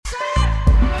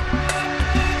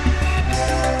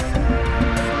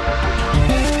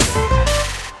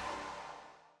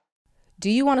Do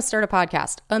you want to start a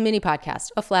podcast, a mini podcast,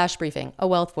 a flash briefing, a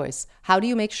Wealth Voice? How do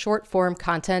you make short form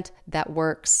content that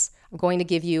works? I'm going to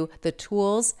give you the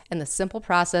tools and the simple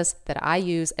process that I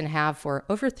use and have for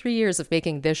over 3 years of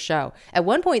making this show. At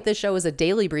one point, this show was a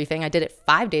daily briefing. I did it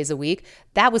 5 days a week.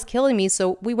 That was killing me.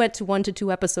 So we went to 1 to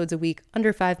 2 episodes a week,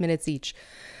 under 5 minutes each.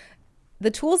 The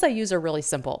tools I use are really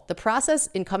simple. The process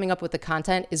in coming up with the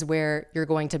content is where you're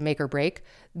going to make or break.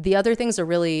 The other things are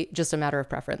really just a matter of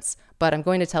preference. But I'm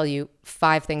going to tell you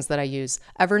 5 things that I use.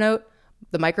 Evernote,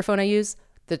 the microphone I use,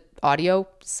 the audio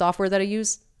software that I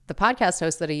use, the podcast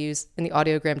host that I use, and the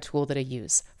audiogram tool that I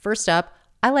use. First up,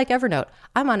 I like Evernote.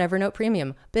 I'm on Evernote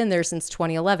Premium. Been there since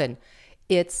 2011.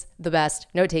 It's the best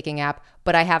note-taking app,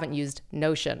 but I haven't used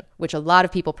Notion, which a lot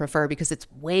of people prefer because it's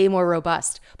way more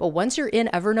robust. But once you're in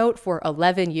Evernote for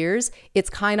 11 years, it's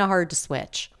kind of hard to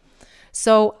switch.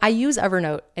 So I use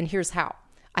Evernote, and here's how.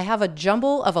 I have a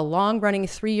jumble of a long-running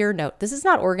 3-year note. This is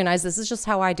not organized. This is just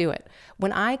how I do it.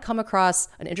 When I come across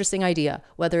an interesting idea,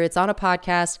 whether it's on a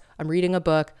podcast, I'm reading a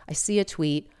book, I see a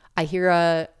tweet, I hear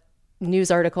a news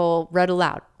article read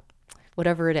aloud,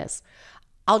 whatever it is,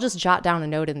 I'll just jot down a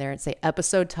note in there and say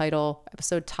episode title,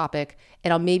 episode topic,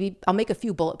 and I'll make a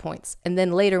few bullet points. And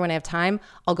then later when I have time,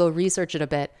 I'll go research it a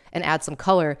bit and add some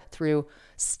color through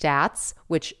stats,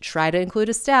 which try to include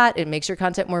a stat. It makes your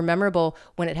content more memorable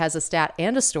when it has a stat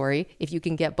and a story. If you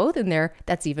can get both in there,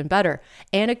 that's even better.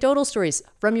 Anecdotal stories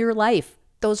from your life.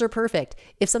 Those are perfect.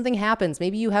 If something happens,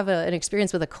 maybe you have an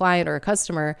experience with a client or a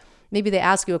customer, maybe they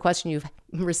ask you a question you've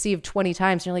received 20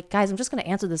 times, and you're like, guys, I'm just going to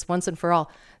answer this once and for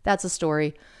all. That's a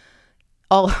story.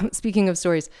 Speaking of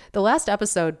stories, the last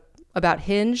episode about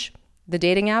Hinge, the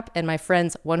dating app, and my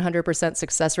friend's 100%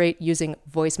 success rate using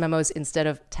voice memos instead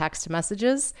of text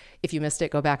messages. If you missed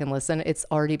it, go back and listen. It's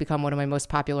already become one of my most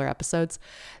popular episodes.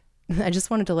 I just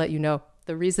wanted to let you know,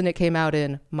 the reason it came out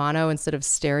in mono instead of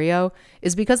stereo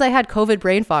is because I had COVID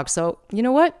brain fog. So you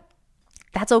know what?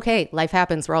 That's okay. Life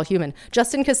happens. We're all human.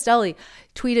 Justin Castelli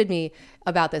tweeted me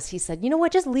about this. He said, you know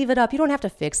what? Just leave it up. You don't have to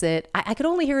fix it. I could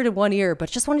only hear it in one ear, but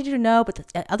just wanted you to know. But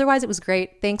otherwise, it was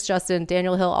great. Thanks, Justin.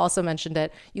 Daniel Hill also mentioned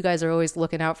it. You guys are always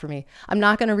looking out for me. I'm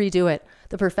not going to redo it.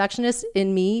 The perfectionist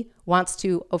in me wants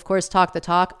to, of course, talk the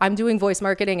talk. I'm doing voice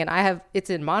marketing and it's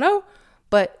in mono.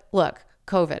 But look,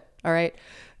 COVID. All right.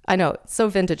 I know it's so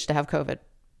vintage to have COVID.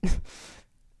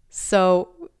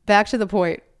 So back to the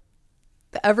point.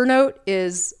 The Evernote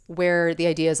is where the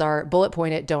ideas are. Bullet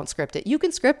point it, don't script it. You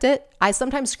can script it. I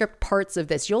sometimes script parts of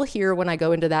this. You'll hear when I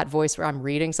go into that voice where I'm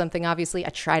reading something, obviously. I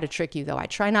try to trick you, though. I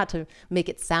try not to make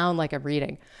it sound like I'm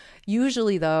reading.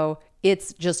 Usually, though,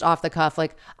 it's just off the cuff.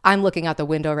 Like I'm looking out the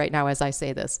window right now as I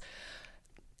say this.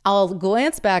 I'll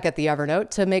glance back at the Evernote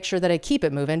to make sure that I keep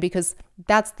it moving because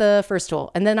that's the first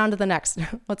tool. And then on to the next.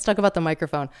 Let's talk about the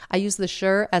microphone. I use the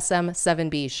Shure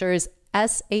SM7B. Shure is Shure.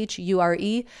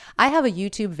 I have a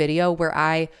YouTube video where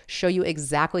I show you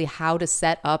exactly how to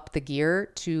set up the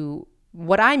gear to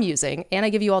what I'm using, and I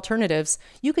give you alternatives.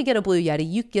 You could get a Blue Yeti,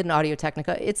 you could get an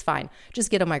Audio-Technica, it's fine. Just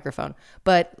get a microphone.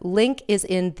 But link is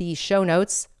in the show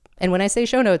notes. And when I say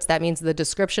show notes, that means the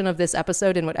description of this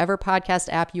episode in whatever podcast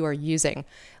app you are using.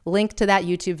 Link to that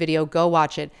YouTube video, go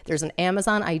watch it. There's an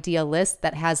Amazon idea list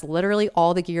that has literally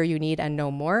all the gear you need and no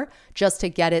more just to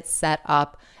get it set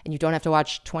up. And you don't have to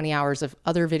watch 20 hours of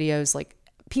other videos. Like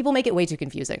people make it way too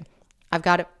confusing. I've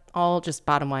got it all just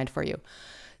bottom lined for you.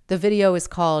 The video is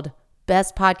called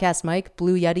Best Podcast Mic,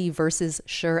 Blue Yeti versus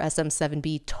Shure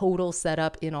SM7B, total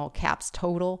setup in all caps,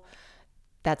 total.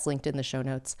 That's linked in the show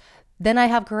notes. Then I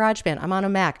have GarageBand. I'm on a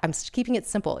Mac. I'm keeping it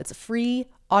simple. It's a free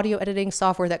audio editing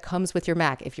software that comes with your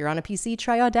Mac. If you're on a PC,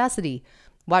 try Audacity.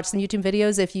 Watch some YouTube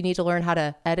videos if you need to learn how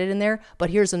to edit in there.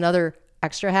 But here's another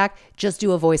extra hack. Just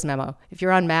do a voice memo. If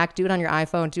you're on Mac, do it on your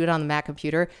iPhone, do it on the Mac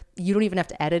computer. You don't even have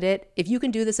to edit it. If you can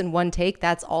do this in one take,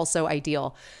 that's also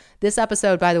ideal. This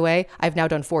episode, by the way, I've now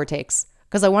done 4 takes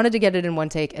because I wanted to get it in one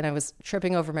take and I was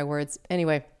tripping over my words.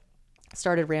 Anyway,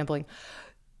 started rambling.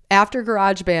 After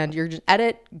GarageBand, you just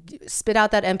edit, spit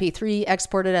out that MP3,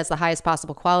 export it as the highest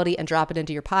possible quality, and drop it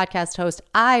into your podcast host.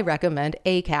 I recommend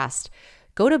Acast.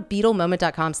 Go to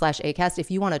BeetleMoment.com/Acast if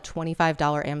you want a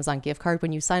 $25 Amazon gift card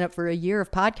when you sign up for a year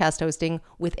of podcast hosting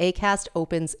with Acast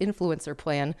Open's influencer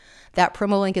plan. That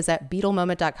promo link is at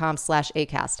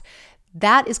BeetleMoment.com/Acast.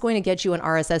 That is going to get you an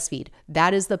RSS feed.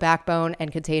 That is the backbone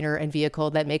and container and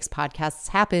vehicle that makes podcasts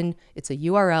happen. It's a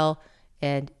URL.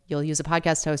 And you'll use a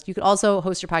podcast host. You could also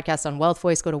host your podcast on Wealth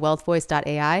Voice. Go to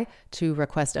wealthvoice.ai to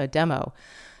request a demo.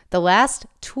 The last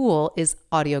tool is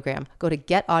Audiogram. Go to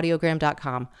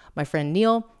getaudiogram.com. My friend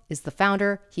Neil is the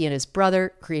founder. He and his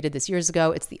brother created this years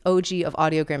ago. It's the OG of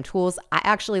audiogram tools. I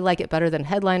actually like it better than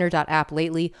Headliner.app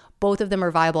lately. Both of them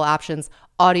are viable options.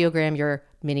 Audiogram your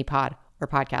mini pod or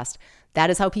podcast. That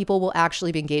is how people will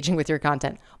actually be engaging with your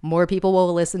content. More people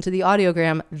will listen to the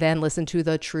audiogram than listen to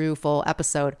the true full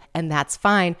episode. And that's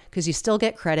fine because you still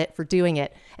get credit for doing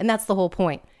it. And that's the whole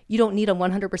point. You don't need a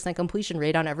 100% completion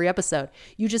rate on every episode.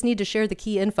 You just need to share the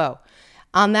key info.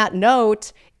 On that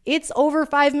note, it's over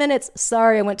 5 minutes.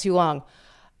 Sorry, I went too long.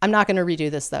 I'm not going to redo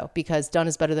this though, because done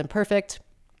is better than perfect.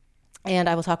 And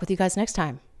I will talk with you guys next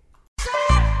time.